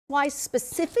Why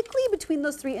specifically between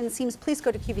those 3 inseams, please go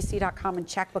to QVC.com and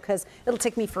check, because it'll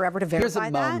take me forever to verify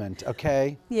that. Here's a moment,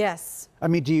 okay? Yes. I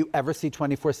mean, do you ever see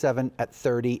 24/7 at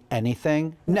 30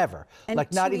 anything? Never. And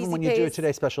like not even when you do a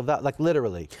Today Special, like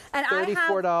literally. And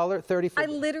 $34, $34. I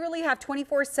literally have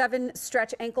 24/7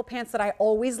 stretch ankle pants that I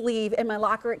always leave in my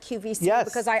locker at QVC,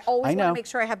 because I always want to make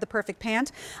sure I have the perfect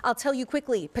pant. I'll tell you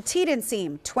quickly, petite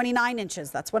inseam, 29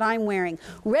 inches, that's what I'm wearing.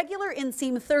 Regular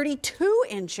inseam, 32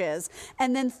 inches,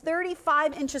 and then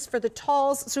 35 inches for the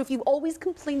talls. So if you've always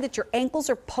complained that your ankles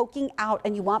are poking out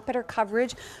and you want better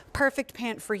coverage, perfect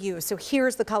pant for you. So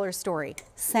here's the color story.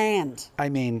 Sand. I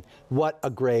mean, what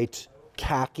a great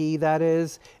khaki that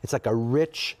is. It's like a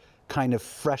rich, kind of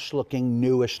fresh looking,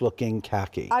 newish looking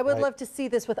khaki. I would love to see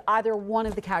this with either one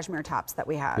of the cashmere tops that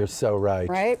we have. You're so right.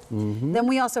 Right? Then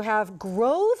we also have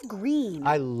Grove Green.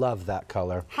 I love that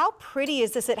color. How pretty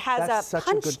is this? It has a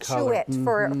punch to it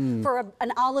for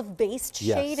an olive-based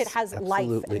shade. It has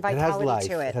life and vitality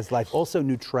to it. It has life. Also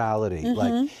neutrality.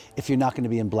 Like if you're not going to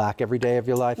be in black every day of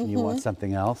your life and you want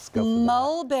something else, go for that.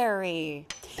 Mulberry.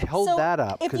 Hold that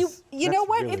up. If you know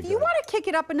what, if you want to kick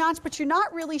it up a notch, but you're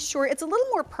not really sure, it's a little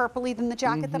more purpley than the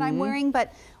jacket that I'm wearing,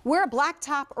 but wear a black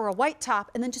top or a white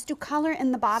top and then just do color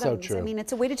in the bottoms. So true. I mean,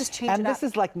 it's a way to just change it up. And this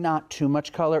is like not too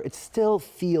much color. It still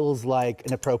feels like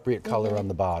an appropriate color on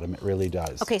the bottom. It really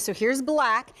does. Okay, so here's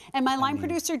black. And my line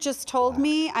producer just told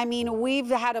me, I mean, we've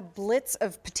had a blitz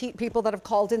of petite people that have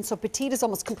called in, so petite is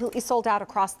almost completely sold out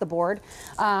across the board.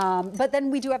 But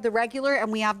then we do have the regular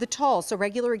and we have the tall. So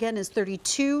regular again is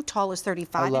 32, tall is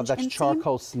 35. I love that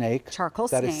charcoal snake. Charcoal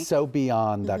snake. That is so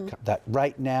beyond that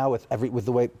right now with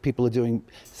the way people are doing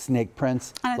snake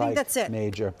prints. And I think that's it.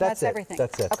 Major. That's everything.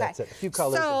 That's it. Okay. That's it. A few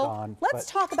colors are gone. Let's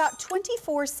talk about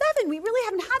 24/7. We really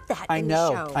haven't had that in the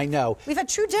show. I know. We've had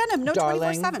true denim, no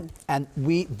 24/7. And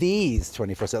these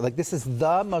 24/7, like this is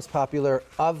the most popular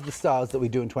of the styles that we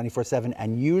do in 24/7,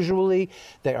 and usually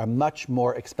they are much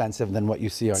more expensive than what you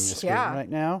see on your screen right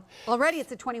now. Already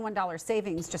it's a $21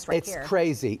 savings just right here. It's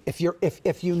crazy. If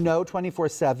you know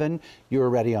 24/7, you're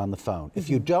already on the phone. If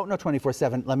you don't know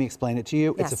 24/7, let me explain it to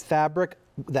you. It's a fabric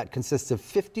that consists of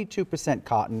 52%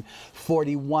 cotton,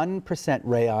 41%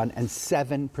 rayon, and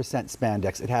 7%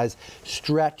 spandex. It has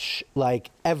stretch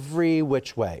like every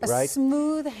which way, right? A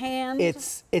smooth hand.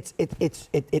 It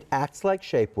acts like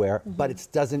shapewear, but it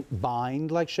doesn't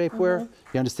bind like shapewear.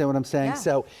 You understand what I'm saying? Yeah.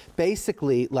 So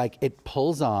basically, like it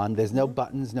pulls on. There's no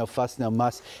buttons, no fuss, no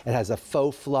muss. It has a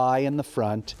faux fly in the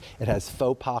front. It has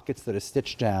faux pockets that are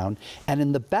stitched down, and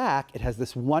in the back, it has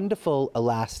this wonderful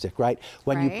elastic, right?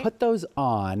 When you put those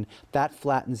on, that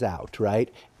flattens out,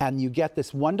 right? And you get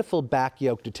this wonderful back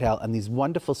yoke detail and these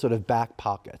wonderful sort of back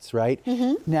pockets, right?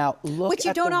 Now, look at the way... Which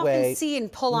you don't often see in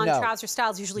pull-on trouser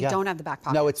styles, usually don't have the back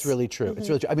pockets. No, it's really true. It's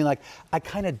really true. I mean, like, I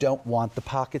kind of don't want the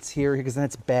pockets here because then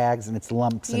it's bags and it's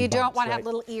lumps and you bumps, don't want to have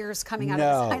little ears coming out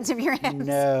of the sides of your hips.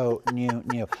 No.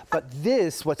 But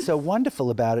this, what's so wonderful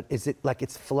about it is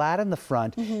it's flat in the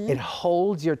front. It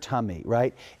holds your tummy,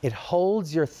 right? It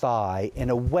holds your thigh in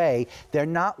a way. They're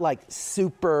not like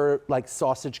super like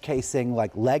sausage casing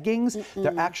like leggings.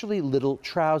 They're actually little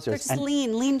trousers. They're just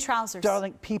lean trousers.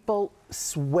 Darling, people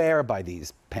swear by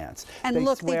these pants. And they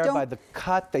look, swear by the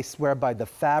cut. They swear by the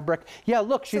fabric. Yeah,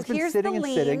 look, she's been sitting and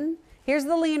sitting. Here's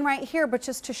the lean right here, but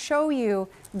just to show you,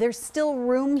 there's still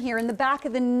room here in the back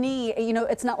of the knee. You know,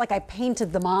 it's not like I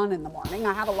painted them on in the morning.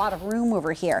 I have a lot of room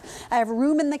over here. I have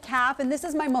room in the calf, and this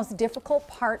is my most difficult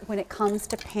part when it comes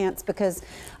to pants because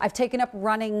I've taken up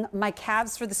running. My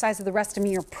calves for the size of the rest of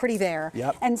me are pretty there.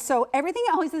 Yep. And so everything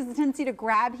always has a tendency to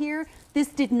grab here. This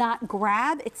did not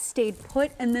grab, it stayed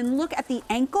put. And then look at the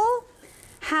ankle.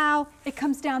 How it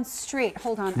comes down straight.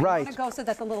 Hold on. I want to go so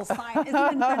that the little sign isn't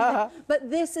in front of it. But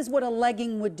this is what a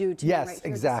legging would do to me right here. Yes,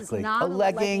 exactly. This is not a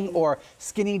legging or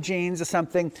skinny jeans or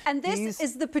something. And this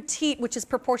is the petite, which is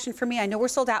proportioned for me. I know we're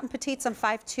sold out in petites. I'm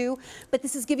 5'2", but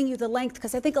this is giving you the length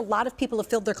because I think a lot of people have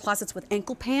filled their closets with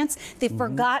ankle pants. They've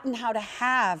forgotten how to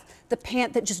have the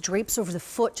pant that just drapes over the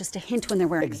foot, just a hint when they're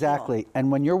wearing a heel.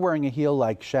 And when you're wearing a heel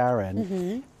like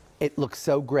Sharon, it looks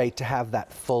so great to have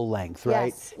that full length, right?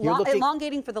 Yes,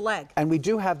 elongating for the leg. And we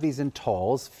do have these in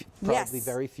talls, probably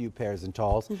very few pairs in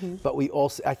talls, but we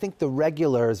also, I think the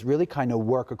regulars really kind of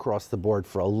work across the board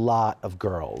for a lot of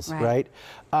girls, right?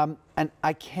 And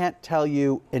I can't tell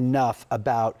you enough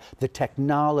about the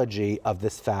technology of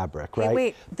this fabric, right?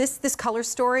 Wait, this color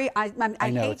story, I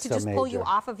hate to just pull you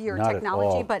off of your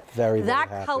technology, but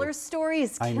that color story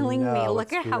is killing me.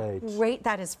 Look at how great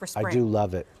that is for spring. I do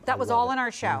love it. That was all in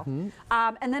our show.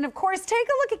 And then, of course, take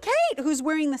a look at Kate, who's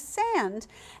wearing the sand.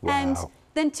 And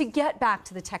then to get back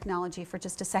to the technology for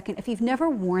just a second, if you've never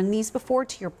worn these before,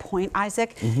 to your point,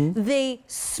 Isaac, they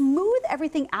smooth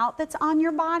everything out that's on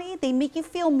your body. They make you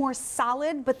feel more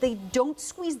solid, but they don't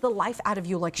squeeze the life out of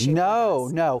you like shapewear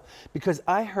does. No, because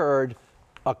I heard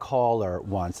a caller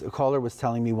was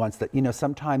telling me once that, you know,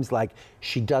 sometimes like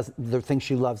the thing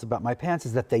she loves about my pants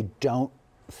is that they don't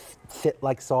fit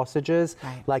like sausages.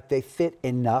 Right. Like they fit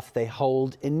enough, they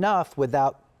hold enough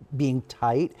without being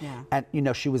tight. Yeah. And you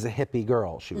know, she was a hippie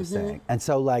girl, she was saying. And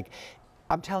so like,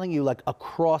 I'm telling you, like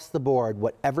across the board,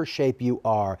 whatever shape you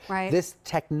are, this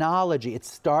technology, it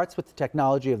starts with the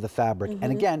technology of the fabric.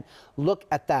 And again, look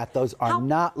at that. Those are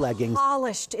not leggings. How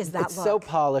polished is that look? It's so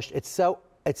polished.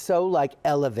 It's so like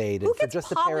elevated. Who gets for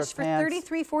just a pair of polished for pants.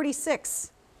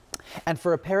 $33.46? And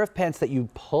for a pair of pants that you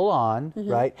pull on,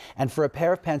 right? And for a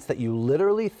pair of pants that you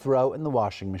literally throw in the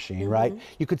washing machine, right?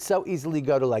 You could so easily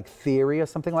go to like Theory or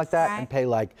something like that and pay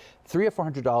like $300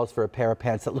 or $400 for a pair of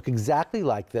pants that look exactly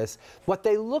like this. What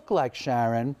they look like,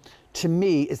 Sharon, to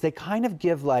me, is they kind of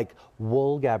give like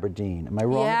wool gabardine. Am I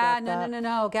wrong about that?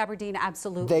 No, gabardine,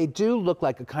 absolutely. They do look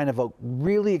like a kind of a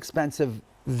really expensive,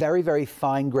 very, very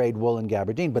fine grade woolen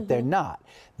gabardine, but they're not.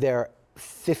 They're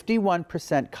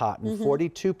 51% cotton,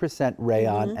 42%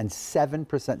 rayon, and 7%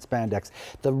 spandex.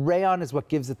 The rayon is what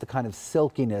gives it the kind of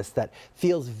silkiness that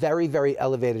feels very, very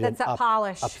elevated and that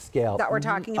polish upscale. That we're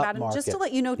talking about. And just to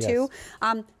let you know too,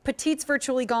 petite's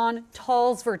virtually gone,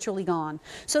 tall's virtually gone.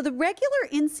 So the regular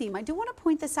inseam, I do want to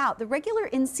point this out, the regular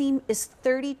inseam is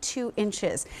 32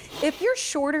 inches. If you're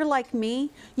shorter like me,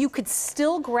 you could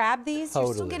still grab these.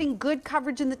 You're still getting good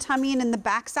coverage in the tummy and in the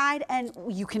backside, and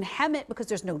you can hem it because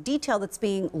there's no detail that's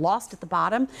being lost at the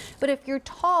bottom. But if you're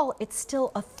tall, it's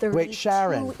still a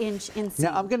 32-inch inseam.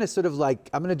 Now I'm going to sort of like,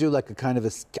 I'm going to do like a kind of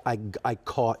a, I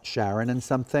caught Sharon in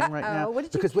something right now. What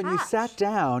did you Because when you sat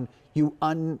down, you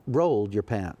unrolled your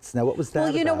pants. Now, what was that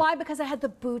Well, you know about? why? Because I had the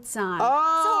boots on.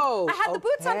 Oh, so I had the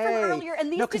boots on from earlier,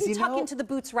 and these didn't tuck into the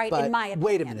boots right, in my opinion.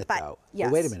 Wait a minute, though.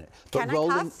 Yes. Wait a minute. Can I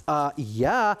cuff?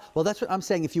 Yeah. Well, that's what I'm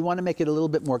saying. If you want to make it a little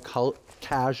bit more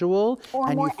casual, or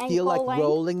and more you feel like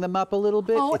rolling them up a little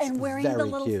bit, it's and wearing very the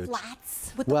little cute.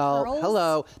 flats with the pearls.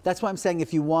 Hello. That's why I'm saying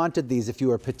if you wanted these, if you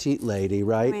were a petite lady,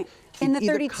 right? In the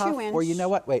either 32 cuff, inch. or you know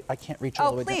what? Wait, I can't reach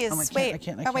all the way down. Oh, please, wait. I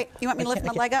can't. Oh, wait. You want me to lift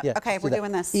my leg up? Yeah, okay, we're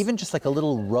doing this. Even just like a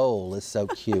little roll is so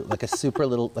cute. Like a super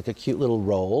little, like a cute little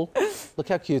roll. Look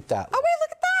how cute that looks. Oh, wait,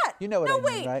 look at that. You know what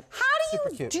I mean, right? How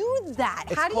do you do that?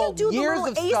 It's how do you do the years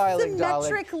little of styling,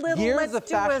 asymmetric darling. little Years of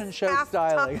fashion show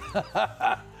styling.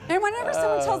 And whenever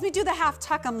someone tells me do the half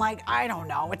tuck, I'm like, I don't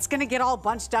know. It's going to get all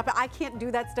bunched up. I can't do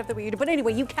that stuff that we do. But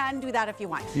anyway, you can do that if you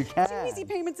want. You can. 2 easy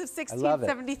payments of $16.73. I'm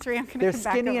going to come back They're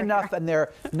skinny enough, and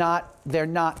they're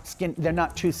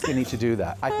not too skinny to do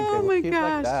that. I think they look cute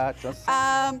like that. Just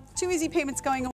 2 easy payments going away.